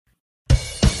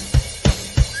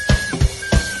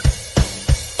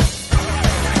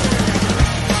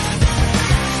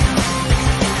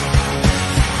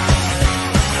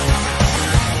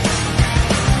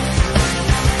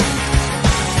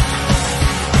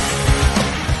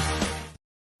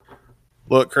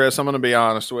Look, Chris, I'm going to be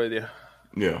honest with you.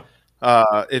 Yeah.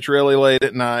 It's really late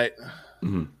at night.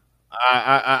 Mm-hmm.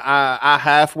 I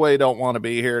halfway don't want to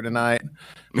be here tonight.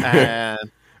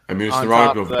 And I mean, it's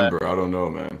neurotic November. I don't know,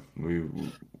 man.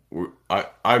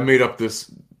 I made up this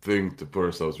thing to put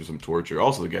ourselves through some torture,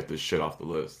 also to get this shit off the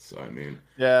list. So I mean,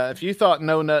 yeah, if you thought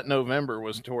No Nut November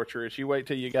was torturous, you wait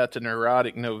till you got to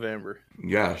neurotic November.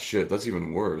 Yeah, shit, that's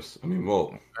even worse. I mean,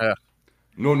 well, yeah.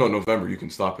 No November, you can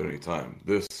stop at any time.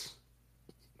 This,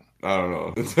 I don't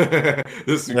know.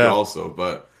 This you can also,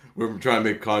 but we're trying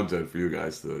to make content for you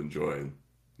guys to enjoy and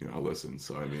listen.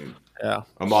 So I mean, yeah,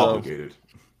 I'm obligated.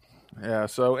 Yeah,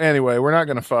 so anyway, we're not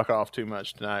going to fuck off too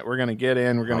much tonight. We're going to get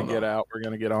in, we're going to get out, we're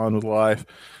going to get on with life.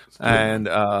 And,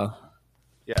 yeah.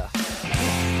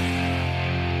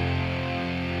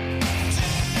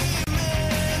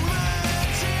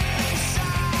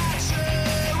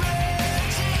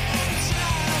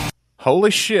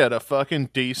 Holy shit, a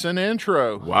fucking decent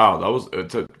intro. Wow,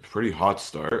 it's a pretty hot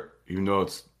start, even though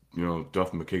it's,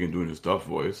 Duff McKagan doing his Duff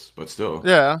voice, but still.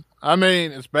 Yeah, I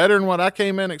mean, it's better than what I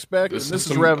came in expecting. This is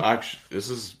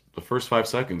the first 5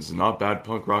 seconds, not bad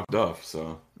punk rock Duff,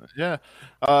 so. Yeah.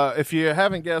 If you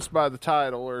haven't guessed by the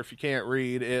title, or if you can't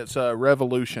read, it's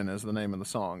Revolution is the name of the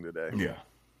song today. Yeah.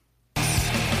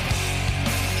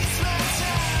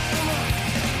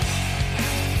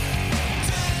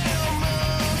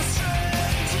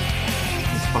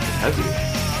 It's fucking heavy.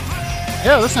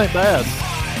 Yeah, this ain't bad.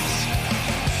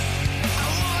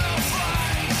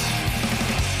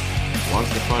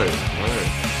 Wants to fight. All right.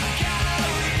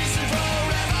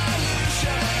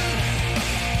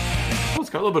 Oh, it's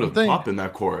got a little bit of pop in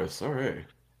that chorus. All right.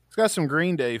 It's got some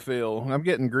Green Day feel. I'm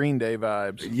getting Green Day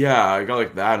vibes. Yeah, I got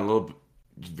like that and a little bit,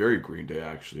 very Green Day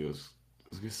actually. I was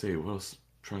gonna say what else? I'm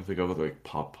trying to think of like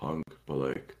pop punk, but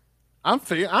like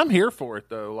I'm here for it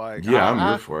though. Like I'm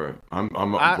here for it.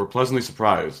 We're pleasantly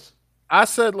surprised. I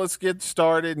said let's get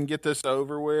started and get this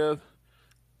over with.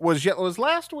 Was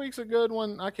last week's a good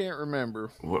one? I can't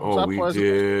remember. We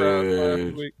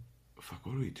did. Fuck,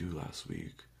 what did we do last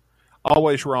week?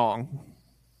 Always Wrong.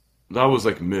 That was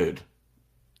like mid.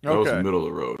 That was the middle of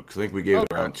the road. Because I think we gave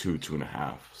it around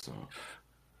 2.5.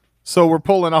 So we're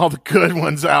pulling all the good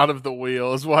ones out of the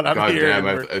wheel is what I'm hearing.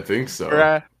 God damn, I think so.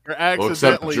 We're accidentally... Well,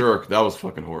 except Jerk. That was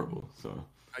fucking horrible. So.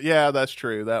 Yeah, that's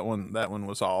true. That one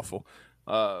was awful.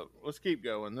 Let's keep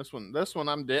going. This one,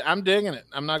 I'm digging it.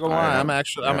 I'm not gonna lie. I'm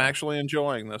actually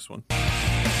enjoying this one.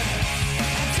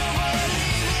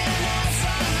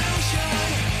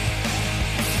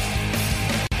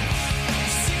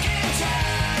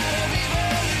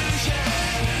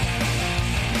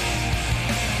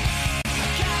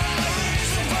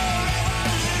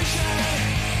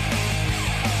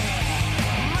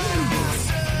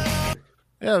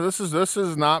 Yeah, this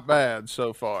is not bad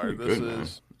so far. This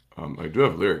is. I do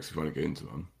have lyrics if you want to get into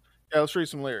them. Yeah, let's read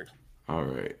some lyrics. All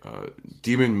right.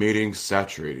 Demon mating,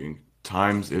 saturating.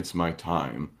 Times it's my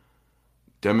time.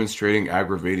 Demonstrating,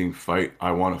 aggravating, fight.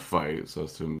 I want to fight. So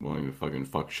that's him wanting to fucking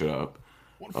fuck shit up.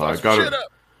 I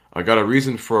got a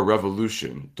reason for a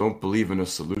revolution. Don't believe in a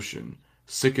solution.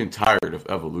 Sick and tired of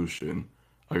evolution.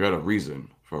 I got a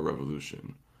reason for a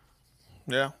revolution.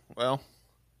 Yeah, well,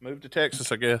 move to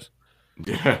Texas, I guess.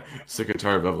 Yeah, sick and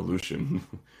tired of evolution.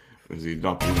 Is he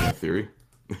not believing that theory?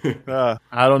 I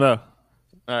don't know.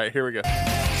 All right, here we go.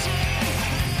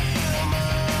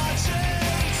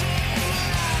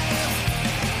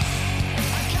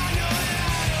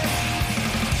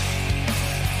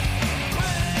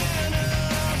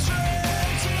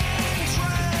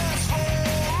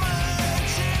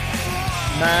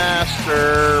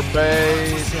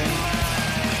 Masturbating.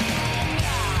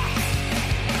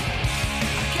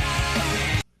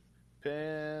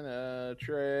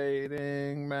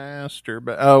 Penetrating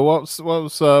masturbate. Oh, what's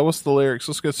the lyrics?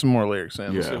 Let's get some more lyrics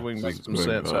in. Let's see if we can make some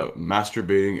sense out.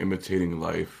 Masturbating, imitating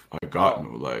life. I got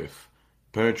no life.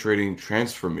 Penetrating,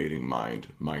 transformating mind.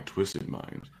 My twisted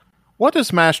mind. What does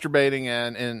masturbating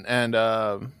and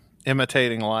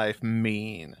imitating life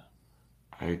mean?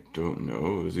 I don't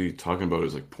know. Is he talking about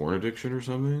his like porn addiction or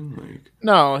something? Like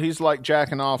no, he's like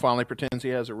jacking off while he pretends he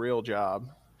has a real job.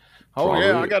 Probably. Oh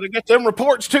yeah, I got to get them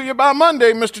reports to you by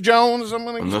Monday, Mr. Jones.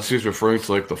 Unless he's referring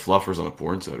to like the fluffers on a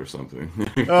porn set or something.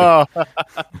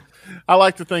 I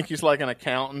like to think he's like an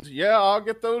accountant. Yeah, I'll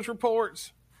get those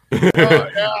reports.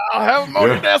 Yeah, I'll have them on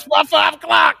your desk by 5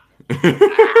 o'clock.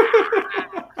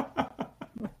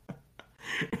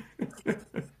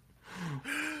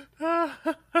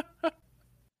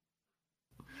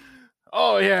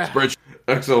 Oh yeah, spreadsheet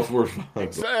Excel files.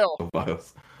 Excel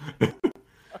files.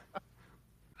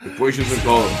 Equations and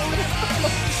columns.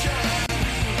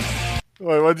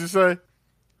 Wait, what'd you say?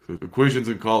 Equations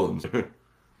and columns.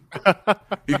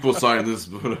 Equal sign this,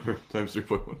 whatever, times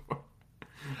 3.14.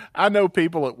 I know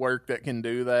people at work that can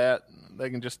do that. They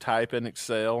can just type in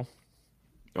Excel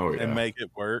and make it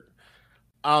work.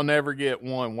 I'll never get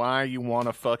one. Why you want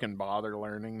to fucking bother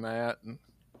learning that?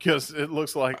 Because it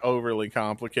looks like overly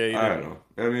complicated. I don't know.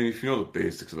 I mean, if you know the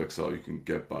basics of Excel, you can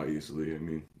get by easily. I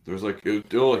mean, there's like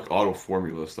it'll like auto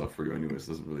formula stuff for you anyways.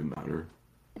 It doesn't really matter.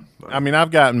 But, I mean,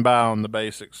 I've gotten by on the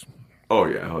basics. Oh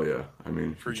yeah, hell yeah. I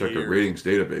mean, if you check a ratings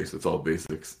database, it's all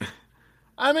basics.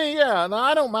 I mean, yeah, no,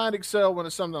 I don't mind Excel when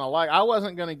it's something I like. I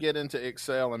wasn't going to get into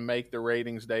Excel and make the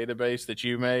ratings database that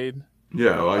you made.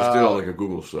 Yeah, well, I just did all like a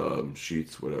Google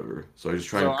Sheets, whatever. So I just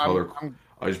try and color.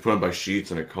 I just put them by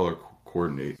sheets and I color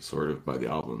coordinate sort of by the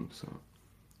album. So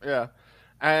yeah,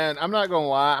 and I'm not going to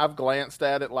lie, I've glanced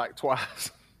at it like twice,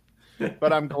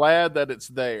 but I'm glad that it's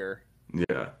there.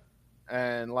 Yeah.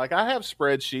 And like I have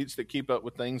spreadsheets that keep up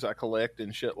with things I collect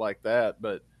and shit like that,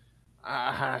 but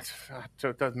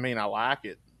it doesn't mean I like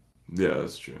it. Yeah,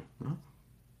 that's true. Huh?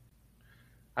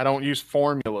 I don't use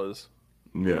formulas.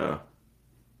 Yeah.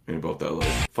 Ain't about that,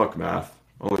 like, fuck math.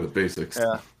 Only the basics.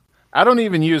 Yeah. I don't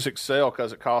even use Excel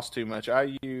because it costs too much.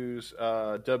 I use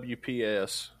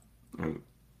WPS.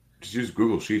 Just use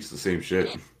Google Sheets, the same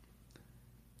shit.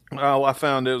 Oh, I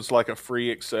found it was like a free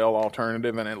Excel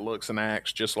alternative, and it looks and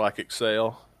acts just like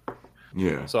Excel.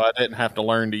 Yeah. So I didn't have to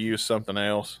learn to use something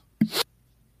else.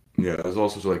 Yeah, there's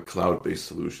also like cloud-based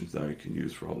solutions now you can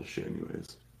use for all the shit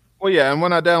anyways. Well, yeah, and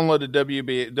when I downloaded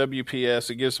WPS,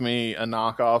 it gives me a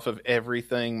knockoff of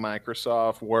everything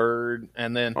Microsoft Word,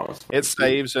 and then it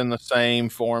saves in the same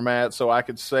format, so I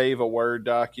could save a Word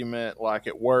document like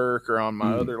at work or on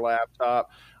my other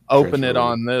laptop, open it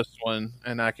on this one,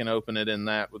 and I can open it in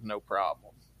that with no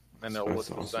problem, and it'll look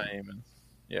the same. And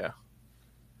yeah,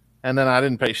 and then I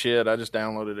didn't pay shit. I just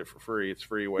downloaded it for free. It's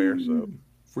freeware, so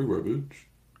freeware, bitch.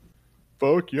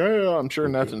 Fuck yeah, I'm sure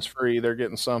nothing's free. They're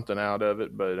getting something out of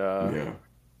it, but yeah.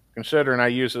 Considering I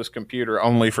use this computer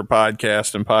only for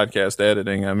podcast and podcast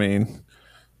editing, I mean,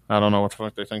 I don't know what the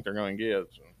fuck they think they're going to get.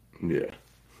 So. Yeah.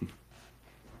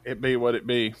 It be what it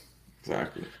be.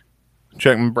 Exactly.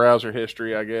 Check my browser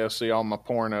history, I guess, see all my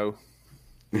porno.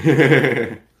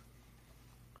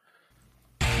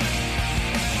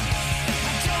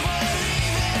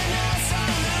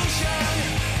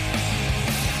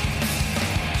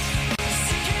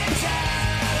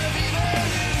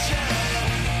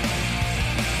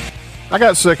 I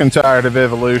got sick and tired of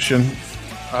Evolution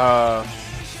by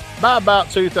about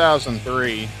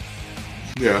 2003.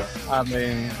 Yeah. I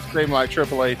mean, it seemed like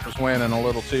Triple H was winning a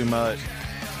little too much.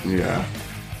 Yeah.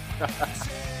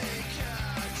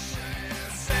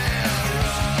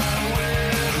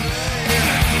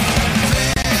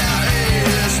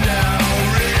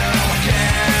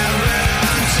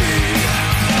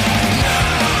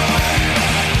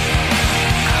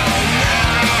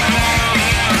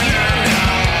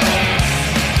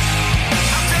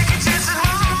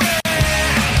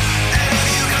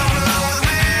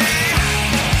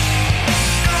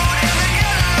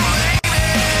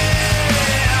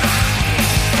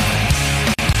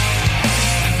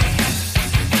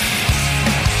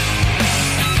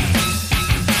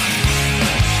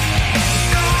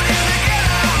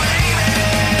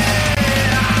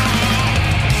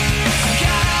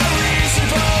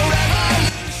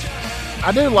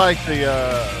 I do like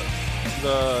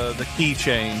the key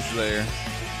change there.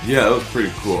 Yeah, that was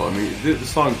pretty cool. I mean, the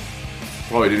song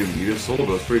probably didn't even need a solo, but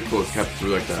it was pretty cool. It kept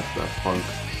through like that punk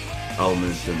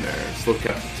element in there. It still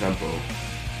kept the tempo.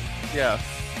 Yeah.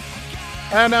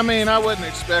 And I mean, I wouldn't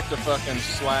expect a fucking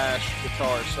Slash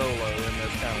guitar solo in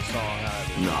this kind of song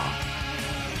either. No.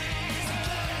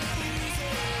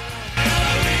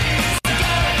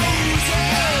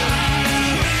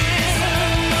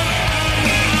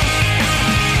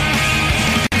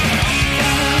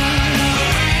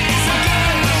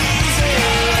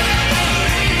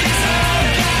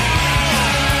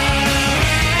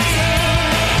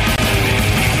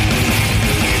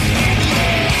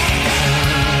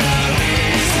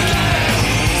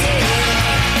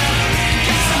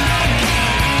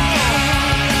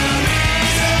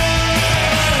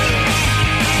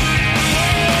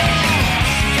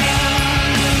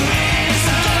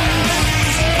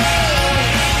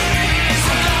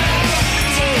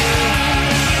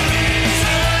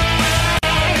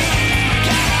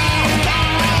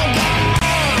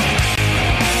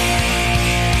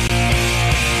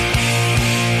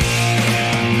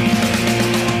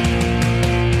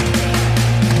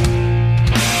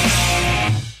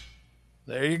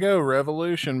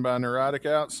 Revolution by Neurotic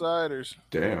Outsiders.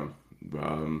 Damn.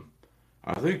 I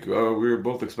think we were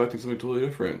both expecting something totally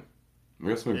different. We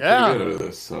got something pretty good out of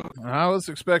this. So. I was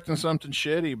expecting something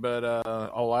shitty, but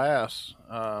alas.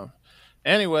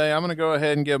 Anyway, I'm going to go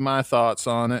ahead and give my thoughts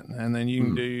on it, and then you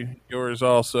can do yours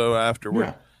also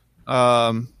afterward.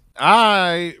 Yeah.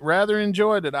 I rather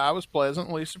enjoyed it. I was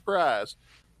pleasantly surprised.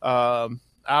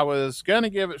 I was going to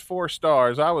give it 4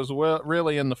 stars. I was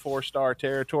really in the 4-star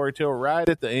territory till right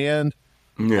at the end.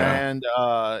 Yeah. And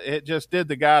it just did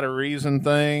the God of Reason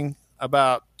thing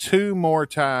about 2 more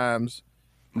times.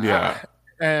 Yeah.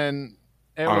 And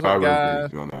it was a guy,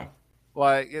 on that.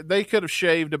 like, they could have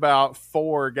shaved about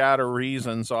 4 God of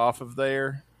Reasons off of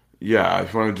there. Yeah,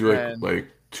 if you want to do like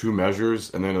 2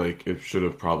 measures, and then like it should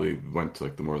have probably went to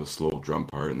like the slow drum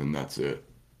part, and then that's it.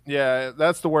 Yeah,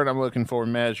 that's the word I'm looking for,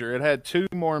 measure. It had 2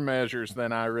 more measures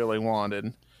than I really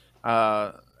wanted.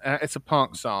 It's a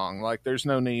punk song. Like, there's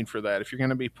no need for that. If you're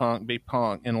going to be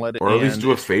punk and let it Or at end. least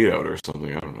do a fade out or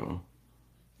something. I don't know.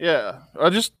 Yeah, or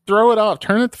just throw it off.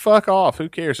 Turn it the fuck off. Who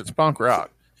cares? It's punk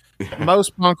rock. Yeah.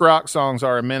 Most punk rock songs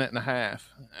are 1.5 minutes.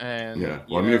 And yeah,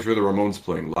 well, I mean, if you're the Ramones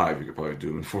playing live, you could probably do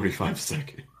them in 45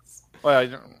 seconds.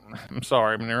 Well, I'm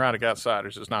sorry. I mean, Neurotic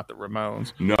Outsiders is not the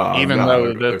Ramones. No, even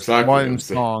though the one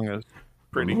song is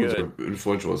pretty Ramones good. Are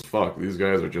influential as fuck. These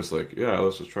guys are just like, yeah,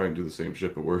 let's just try and do the same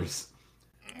shit but worse.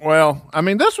 Well, I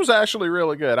mean, this was actually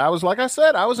really good. I was, like I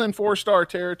said, I was in 4-star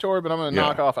territory, but I'm going to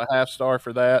knock off a 1/2 star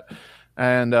for that,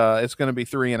 and it's going to be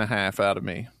 3.5 out of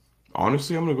me.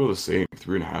 Honestly, I'm going to go the same,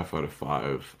 3.5 out of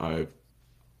 5.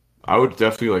 I would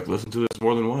definitely like listen to this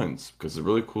more than once because it's a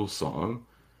really cool song.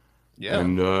 Yeah,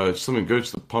 and it's something good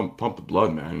just to pump the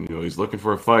blood, man. You know, he's looking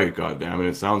for a fight. Goddamn it!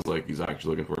 It sounds like he's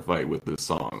actually looking for a fight with this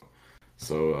song.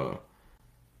 So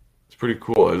it's pretty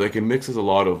cool. Like it mixes a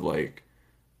lot of like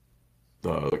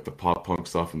the pop punk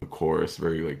stuff in the chorus,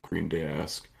 very like Green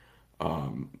Day-esque.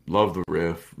 Love the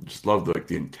riff. Just love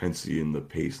the intensity and the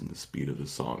pace and the speed of the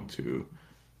song too.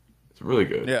 It's really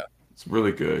good. Yeah, it's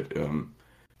really good.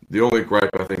 The only gripe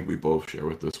I think we both share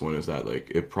with this one is that like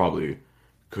it probably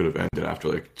could have ended after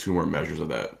like 2 more measures of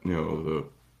that, you know,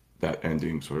 that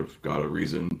ending sort of God of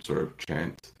Reason sort of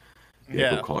chant.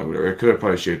 Calling, whatever. It could have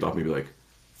probably shaved off maybe like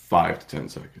 5 to 10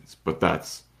 seconds, but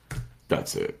that's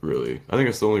it, really. I think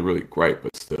it's the only really gripe,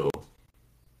 but still.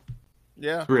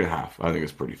 Yeah. 3.5. I think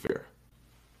it's pretty fair.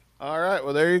 All right.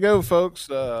 Well, there you go, folks.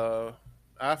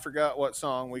 I forgot what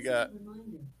song we got.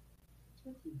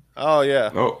 Oh,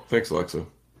 yeah. Oh, thanks, Alexa.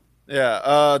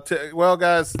 Yeah. Well,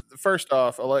 guys, first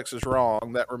off, Alexa's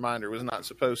wrong. That reminder was not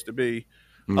supposed to be.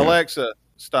 Yeah. Alexa,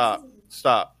 stop.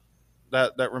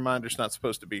 That reminder's not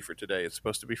supposed to be for today. It's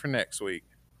supposed to be for next week.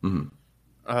 Mm-hmm.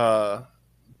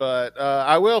 But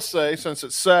I will say, since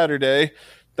it's Saturday,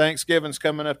 Thanksgiving's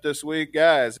coming up this week.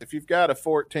 Guys, if you've got a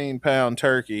 14-pound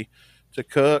turkey to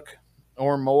cook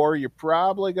or more, you're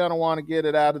probably going to want to get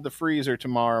it out of the freezer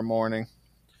tomorrow morning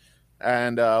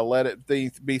and let it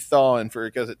be thawing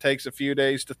because it takes a few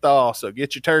days to thaw. So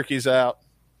get your turkeys out.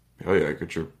 Hell yeah,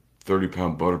 get your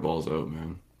 30-pound butterballs out,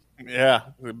 man. Yeah,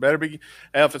 it better be.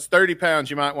 If it's 30 pounds,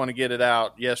 you might want to get it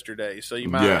out yesterday. So you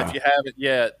might, if you haven't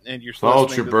yet, and you're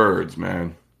salt your birds,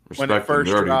 man. Respect when it first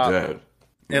they're already dead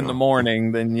in the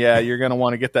morning, then you're going to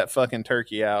want to get that fucking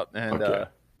turkey out and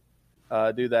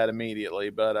do that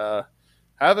immediately. But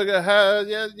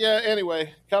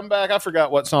Anyway, come back. I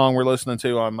forgot what song we're listening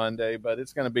to on Monday, but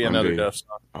it's going to be another Duff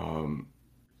song.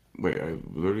 Wait, I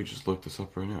literally just looked this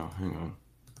up right now. Hang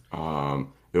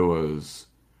on. It was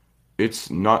 "It's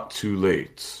Not Too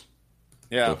Late."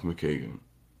 Yeah, Duff McKagan.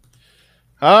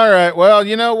 All right. Well,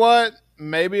 you know what?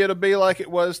 Maybe it'll be like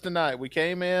it was tonight. We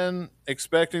came in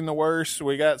expecting the worst.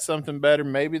 We got something better.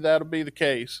 Maybe that'll be the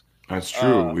case. That's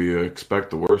true. We expect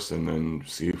the worst and then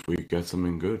see if we get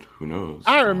something good. Who knows?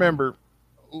 I remember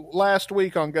last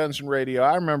week on Guns and Radio,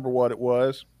 I remember what it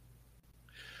was.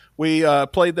 We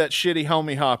played that shitty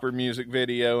Homie Hopper music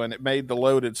video, and it made the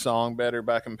Loaded song better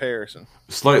by comparison.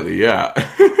 Slightly, yeah.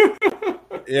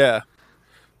 Yeah.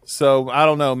 So, I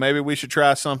don't know. Maybe we should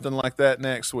try something like that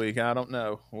next week. I don't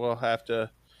know. We'll have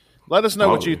to. Let us know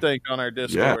what you think on our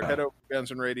Discord. Yeah. Head over to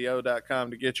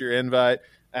gunsonradio.com to get your invite.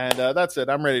 And that's it.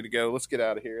 I'm ready to go. Let's get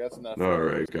out of here. That's enough. All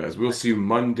right, guys. We'll see you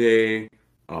Monday.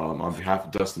 On behalf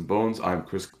of Dust and Bones, I'm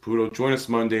Chris Caputo. Join us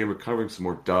Monday. We're covering some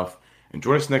more Duff. And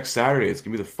join us next Saturday. It's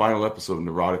going to be the final episode of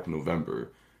Neurotic in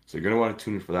November. So you're going to want to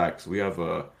tune in for that because we have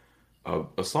a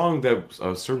song that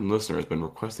a certain listener has been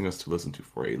requesting us to listen to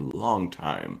for a long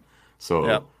time.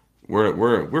 So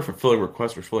we're fulfilling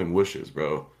requests. We're fulfilling wishes,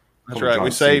 bro. That's right.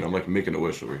 We saved. I'm like making a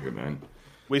wish over here, man.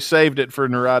 We saved it for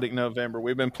Neurotic November.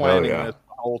 We've been planning this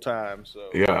the whole time. So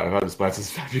yeah, I've had this plan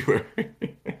since February.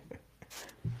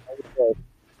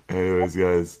 Anyways,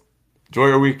 guys, enjoy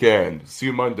your weekend. See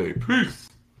you Monday. Peace.